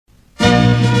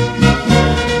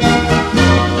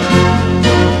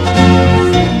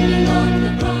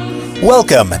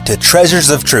Welcome to Treasures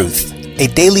of Truth, a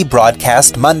daily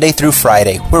broadcast Monday through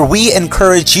Friday where we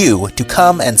encourage you to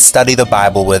come and study the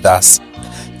Bible with us.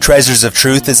 Treasures of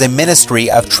Truth is a ministry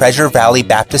of Treasure Valley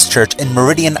Baptist Church in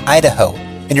Meridian, Idaho,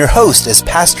 and your host is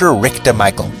Pastor Rick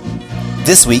DeMichael.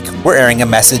 This week, we're airing a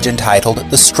message entitled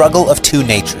The Struggle of Two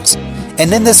Natures.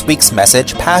 And in this week's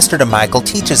message, Pastor DeMichael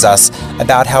teaches us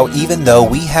about how even though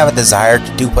we have a desire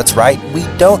to do what's right, we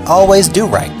don't always do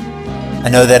right. I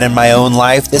know that in my own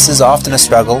life, this is often a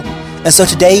struggle, and so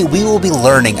today we will be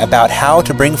learning about how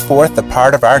to bring forth the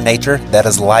part of our nature that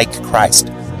is like Christ,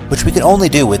 which we can only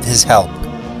do with His help.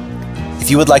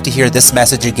 If you would like to hear this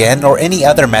message again or any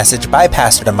other message by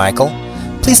Pastor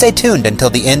DeMichael, please stay tuned until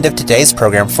the end of today's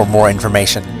program for more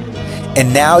information.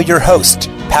 And now your host,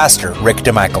 Pastor Rick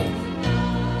DeMichael.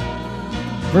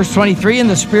 Verse 23, in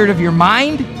the spirit of your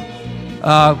mind,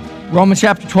 Romans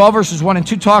chapter 12, verses 1 and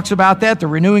 2 talks about that, the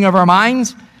renewing of our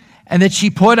minds, and that she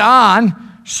put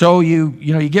on, so you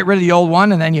get rid of the old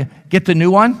one, and then you get the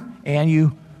new one, and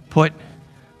you put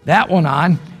that one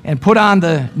on, and put on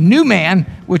the new man,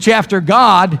 which after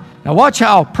God, now watch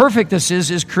how perfect this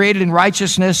is created in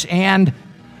righteousness and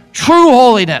true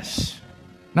holiness.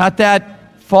 Not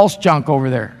that false junk over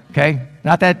there, okay?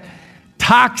 Not that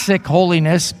toxic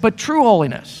holiness, but true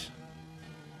holiness.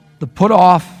 The put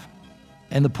off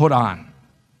and the put on.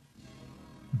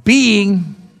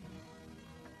 Being,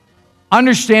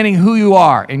 understanding who you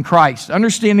are in Christ,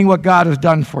 understanding what God has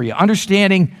done for you,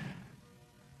 understanding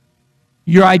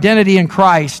your identity in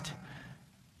Christ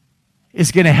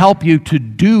is going to help you to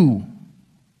do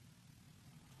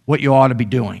what you ought to be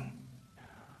doing.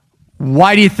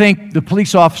 Why do you think the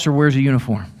police officer wears a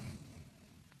uniform?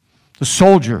 The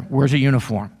soldier wears a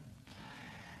uniform.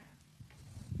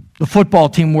 The football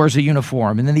team wears a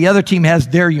uniform, and then the other team has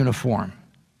their uniform.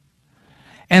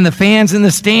 And the fans in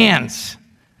the stands,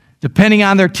 depending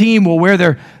on their team, will wear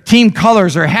their team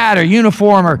colors or hat or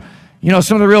uniform or,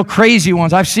 some of the real crazy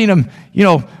ones. I've seen them,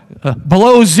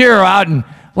 below zero out in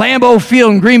Lambeau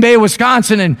Field in Green Bay,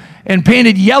 Wisconsin, and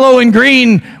painted yellow and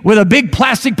green with a big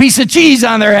plastic piece of cheese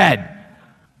on their head.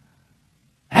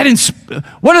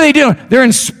 What are they doing? They're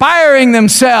inspiring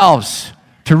themselves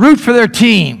to root for their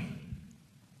team.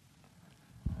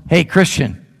 Hey,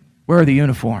 Christian, wear the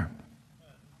uniform.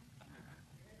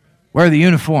 Wear the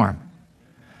uniform.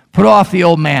 Put off the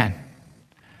old man.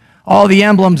 All the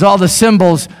emblems, all the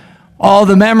symbols, all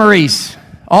the memories,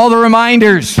 all the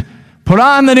reminders. Put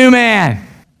on the new man.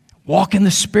 Walk in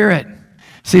the Spirit.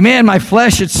 See, man, my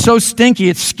flesh, it's so stinky,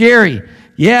 it's scary.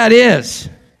 Yeah, it is.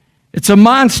 It's a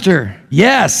monster.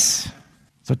 Yes.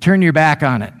 So turn your back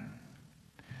on it.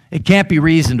 It can't be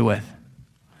reasoned with.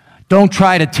 Don't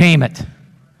try to tame it.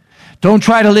 Don't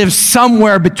try to live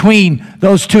somewhere between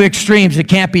those two extremes. It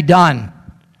can't be done.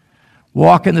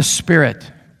 Walk in the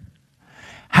Spirit.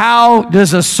 How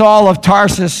does a Saul of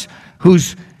Tarsus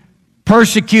who's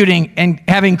persecuting and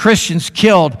having Christians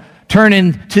killed turn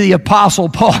into the Apostle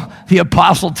Paul, the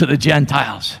apostle to the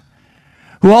Gentiles,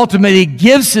 who ultimately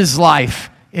gives his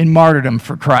life in martyrdom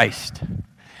for Christ?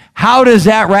 How does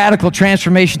that radical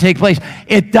transformation take place?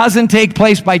 It doesn't take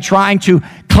place by trying to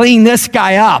clean this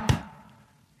guy up.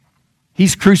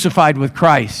 He's crucified with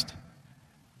Christ.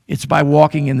 It's by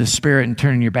walking in the Spirit and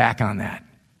turning your back on that.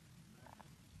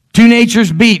 Two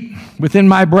natures beat within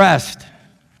my breast.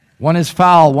 One is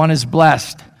foul, one is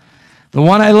blessed. The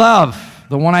one I love,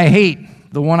 the one I hate,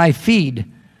 the one I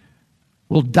feed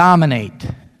will dominate.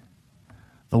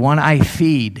 The one I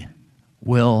feed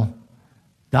will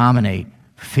dominate.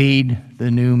 Feed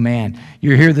the new man.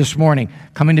 You're here this morning,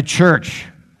 coming to church,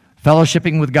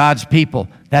 fellowshipping with God's people.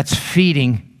 That's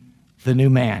feeding the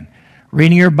new man.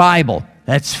 Reading your Bible,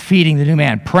 that's feeding the new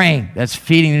man. Praying, that's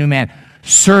feeding the new man.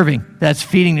 Serving, that's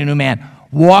feeding the new man.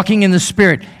 Walking in the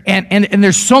Spirit. And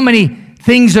there's so many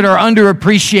things that are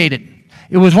underappreciated.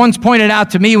 It was once pointed out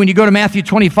to me when you go to Matthew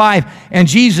 25 and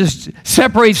Jesus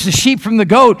separates the sheep from the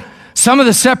goat. Some of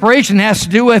the separation has to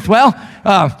do with, when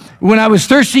I was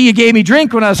thirsty, you gave me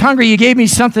drink. When I was hungry, you gave me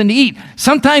something to eat.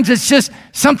 Sometimes it's just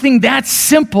something that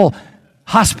simple.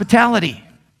 Hospitality.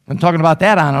 Been talking about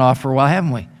that on and off for a while,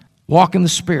 haven't we? Walk in the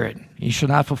Spirit. You shall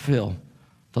not fulfill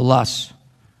the lusts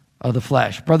of the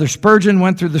flesh. Brother Spurgeon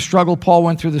went through the struggle. Paul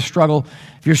went through the struggle.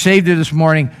 If you're saved here this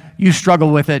morning, you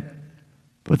struggle with it.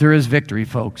 But there is victory,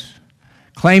 folks.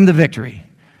 Claim the victory.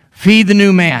 Feed the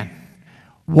new man.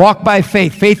 Walk by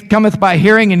faith. Faith cometh by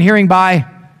hearing, and hearing by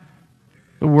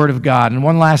the Word of God. And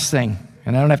one last thing,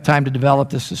 and I don't have time to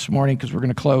develop this morning because we're going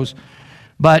to close,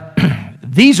 but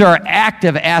these are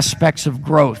active aspects of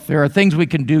growth. There are things we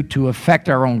can do to affect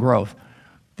our own growth.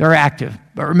 They're active.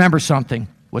 But remember something.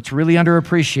 What's really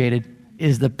underappreciated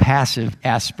is the passive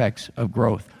aspects of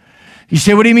growth. You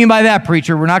say, what do you mean by that,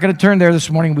 preacher? We're not going to turn there this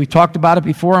morning. We talked about it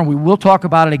before, and we will talk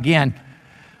about it again.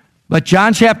 But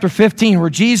John chapter 15, where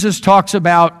Jesus talks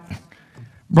about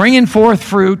bringing forth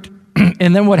fruit,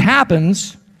 and then what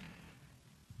happens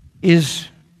is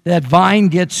that vine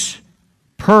gets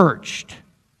purged,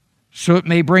 so it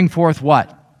may bring forth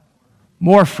what?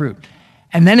 More fruit.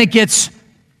 And then it gets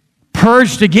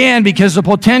purged again because the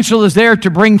potential is there to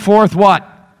bring forth what?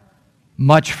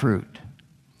 Much fruit.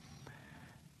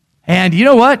 And you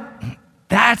know what?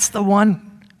 That's the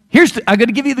one. I'm going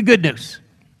to give you the good news.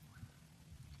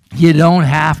 You don't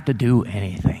have to do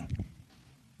anything.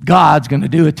 God's going to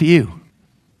do it to you.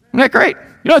 Isn't that great?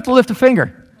 You don't have to lift a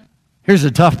finger. Here's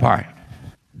the tough part.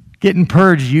 Getting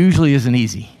purged usually isn't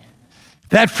easy.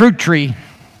 That fruit tree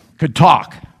could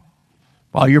talk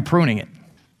while you're pruning it.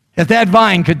 If that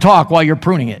vine could talk while you're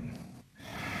pruning it,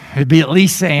 it'd be at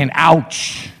least saying,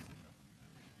 ouch.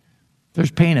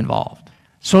 There's pain involved.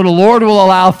 So the Lord will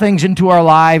allow things into our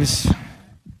lives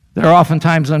that are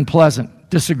oftentimes unpleasant,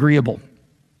 disagreeable.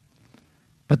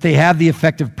 But they have the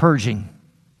effect of purging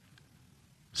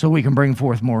so we can bring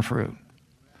forth more fruit.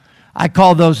 I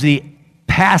call those the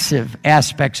passive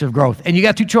aspects of growth. And you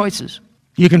got two choices.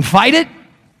 You can fight it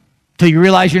till you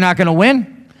realize you're not going to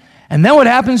win. And then what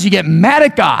happens? You get mad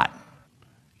at God.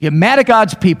 You get mad at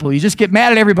God's people. You just get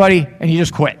mad at everybody and you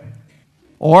just quit.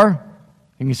 Or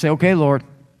you can say, okay, Lord,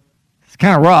 it's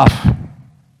kind of rough,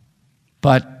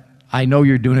 but I know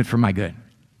you're doing it for my good.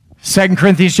 2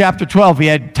 Corinthians chapter 12, we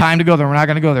had time to go there. We're not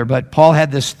going to go there, but Paul had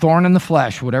this thorn in the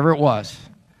flesh, whatever it was.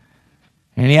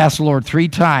 And he asked the Lord 3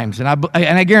 times. And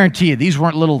I guarantee you, these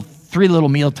weren't 3 little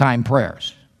mealtime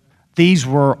prayers. These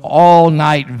were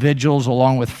all-night vigils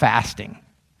along with fasting.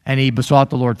 And he besought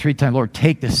the Lord 3 times, Lord,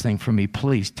 take this thing from me,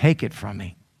 please. Take it from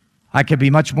me. I could be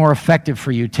much more effective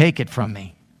for you. Take it from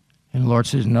me. And the Lord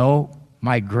says, no,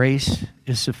 my grace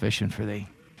is sufficient for thee.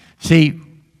 See,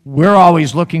 we're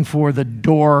always looking for the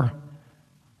door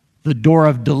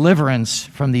of deliverance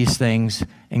from these things,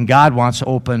 and God wants to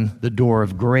open the door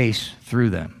of grace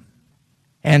through them.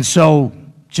 And so,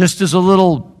 just as a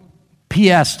little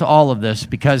PS to all of this,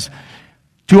 because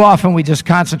too often we just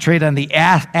concentrate on the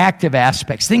active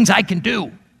aspects, things I can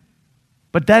do.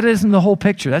 But that isn't the whole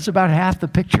picture. That's about half the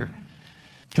picture.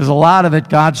 Because a lot of it,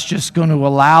 God's just going to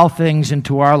allow things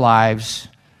into our lives,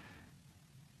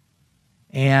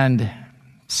 and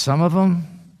some of them,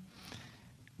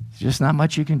 there's just not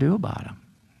much you can do about them.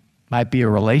 Might be a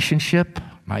relationship,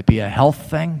 might be a health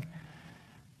thing,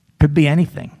 could be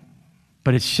anything.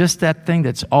 But it's just that thing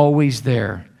that's always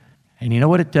there. And you know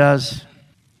what it does?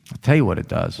 I'll tell you what it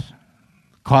does.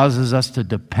 It causes us to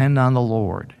depend on the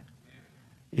Lord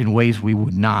in ways we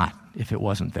would not if it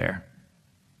wasn't there.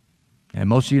 And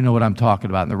most of you know what I'm talking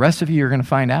about. And the rest of you are going to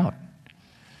find out.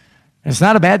 And it's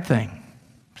not a bad thing.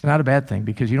 It's not a bad thing,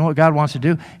 because you know what God wants to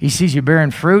do? He sees you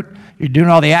bearing fruit. You're doing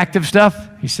all the active stuff.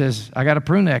 He says, I got to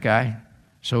prune that guy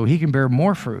so he can bear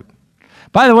more fruit.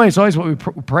 By the way, it's always what we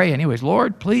pray anyways.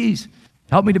 Lord, please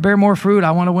help me to bear more fruit.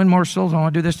 I want to win more souls. I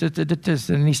want to do this.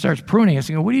 And he starts pruning us.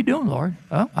 You go, what are you doing, Lord?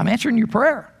 Oh, I'm answering your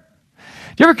prayer.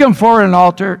 Do you ever come forward at an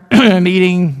altar,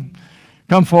 meeting,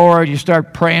 come forward, you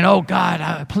start praying, oh,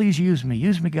 God, please use me.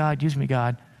 Use me, God. Use me,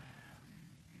 God.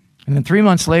 And then 3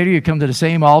 months later, you come to the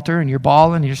same altar and you're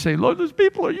bawling and you say, Lord, these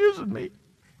people are using me.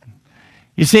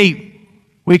 You see,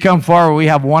 we come forward, we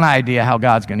have one idea how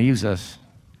God's going to use us.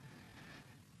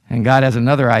 And God has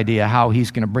another idea how he's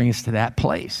going to bring us to that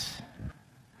place.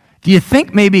 Do you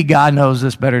think maybe God knows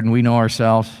this better than we know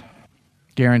ourselves?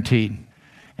 Guaranteed.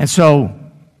 And so,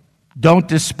 don't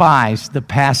despise the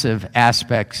passive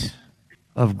aspects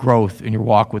of growth in your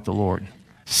walk with the Lord.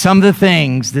 Some of the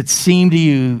things that seem to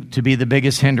you to be the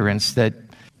biggest hindrance, that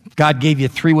God gave you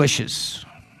 3 wishes,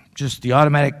 just the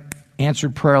automatic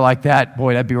answered prayer like that,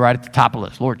 boy, that'd be right at the top of the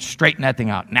list. Lord, straighten that thing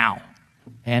out now.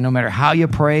 And no matter how you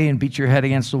pray and beat your head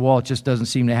against the wall, it just doesn't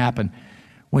seem to happen.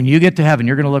 When you get to heaven,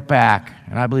 you're going to look back,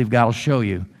 and I believe God will show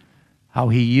you how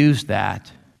he used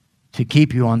that to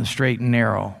keep you on the straight and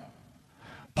narrow.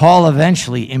 Paul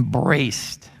eventually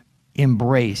embraced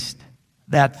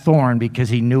that thorn because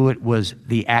he knew it was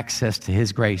the access to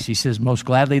his grace. He says, most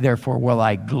gladly, therefore, will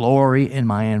I glory in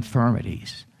my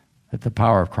infirmities, that the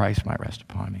power of Christ might rest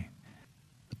upon me.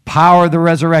 The power of the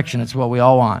resurrection, it's what we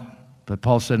all want. But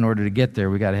Paul said in order to get there,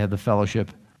 we got to have the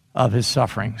fellowship of his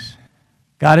sufferings.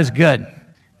 God is good.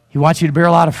 He wants you to bear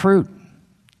a lot of fruit.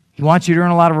 He wants you to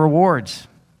earn a lot of rewards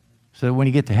so that when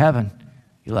you get to heaven,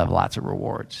 you'll have lots of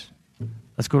rewards.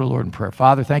 Let's go to the Lord in prayer.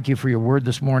 Father, thank you for your word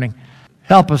this morning.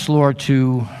 Help us, Lord,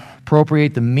 to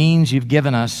appropriate the means you've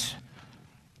given us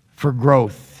for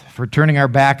growth, for turning our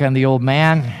back on the old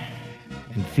man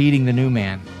and feeding the new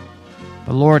man.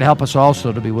 But Lord, help us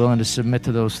also to be willing to submit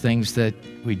to those things that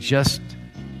we just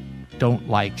don't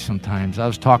like sometimes. I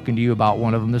was talking to you about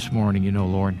one of them this morning,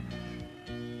 Lord.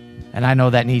 And I know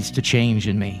that needs to change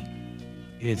in me.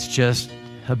 It's just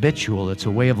habitual. It's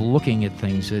a way of looking at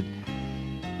things that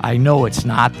I know it's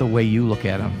not the way you look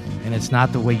at them, and it's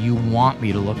not the way you want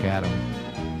me to look at them.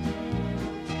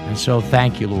 And so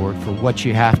thank you, Lord, for what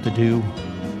you have to do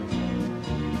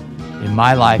in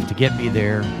my life to get me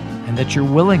there, and that you're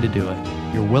willing to do it.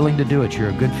 You're willing to do it. You're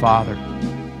a good Father.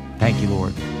 Thank you,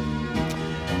 Lord.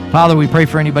 Father, we pray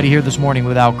for anybody here this morning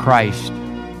without Christ.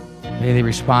 May they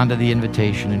respond to the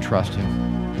invitation and trust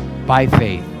Him by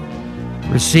faith.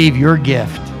 Receive your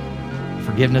gift,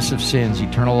 forgiveness of sins,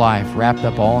 eternal life, wrapped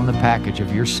up all in the package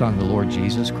of your Son, the Lord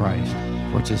Jesus Christ.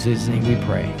 For it's in His name we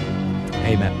pray.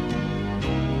 Amen.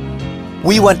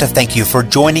 We want to thank you for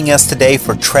joining us today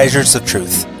for Treasures of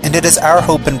Truth, and it is our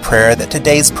hope and prayer that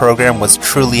today's program was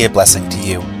truly a blessing to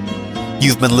you.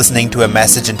 You've been listening to a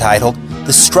message entitled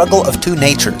The Struggle of Two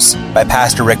Natures by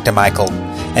Pastor Rick DeMichael,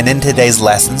 and in today's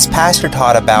lessons, Pastor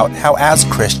taught about how as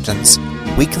Christians,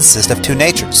 we consist of two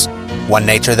natures, one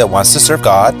nature that wants to serve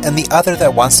God and the other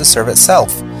that wants to serve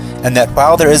itself, and that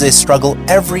while there is a struggle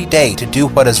every day to do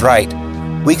what is right,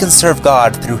 we can serve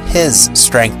God through His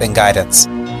strength and guidance,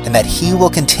 and that He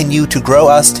will continue to grow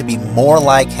us to be more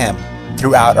like Him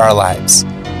throughout our lives.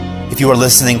 If you are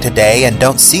listening today and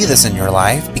don't see this in your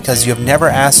life because you have never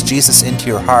asked Jesus into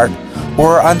your heart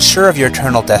or are unsure of your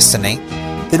eternal destiny,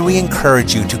 then we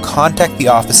encourage you to contact the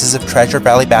offices of Treasure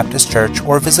Valley Baptist Church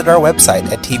or visit our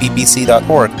website at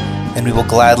tvbc.org, and we will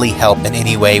gladly help in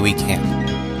any way we can.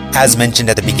 As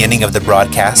mentioned at the beginning of the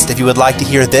broadcast, if you would like to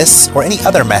hear this or any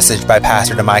other message by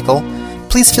Pastor DeMichael,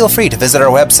 please feel free to visit our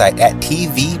website at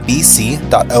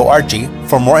tvbc.org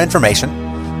for more information,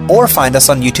 or find us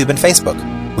on YouTube and Facebook.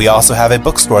 We also have a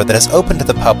bookstore that is open to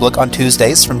the public on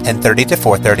Tuesdays from 10:30 to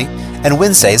 4:30 and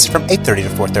Wednesdays from 8:30 to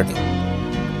 4:30.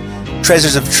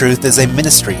 Treasures of Truth is a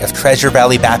ministry of Treasure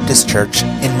Valley Baptist Church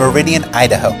in Meridian,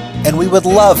 Idaho, and we would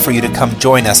love for you to come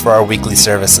join us for our weekly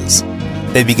services.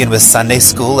 They begin with Sunday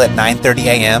school at 9:30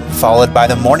 a.m., followed by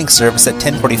the morning service at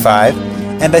 10:45,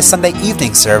 and a Sunday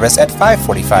evening service at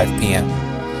 5:45 p.m.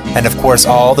 And of course,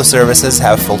 all the services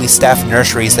have fully staffed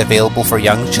nurseries available for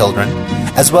young children,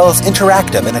 as well as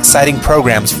interactive and exciting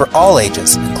programs for all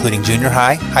ages, including junior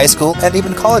high, high school, and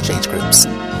even college age groups.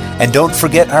 And don't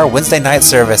forget our Wednesday night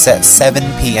service at 7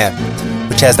 p.m.,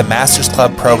 which has the Master's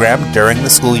Club program during the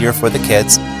school year for the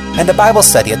kids, and a Bible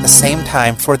study at the same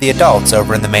time for the adults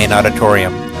over in the main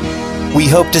auditorium. We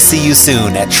hope to see you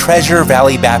soon at Treasure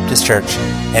Valley Baptist Church,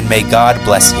 and may God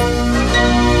bless you.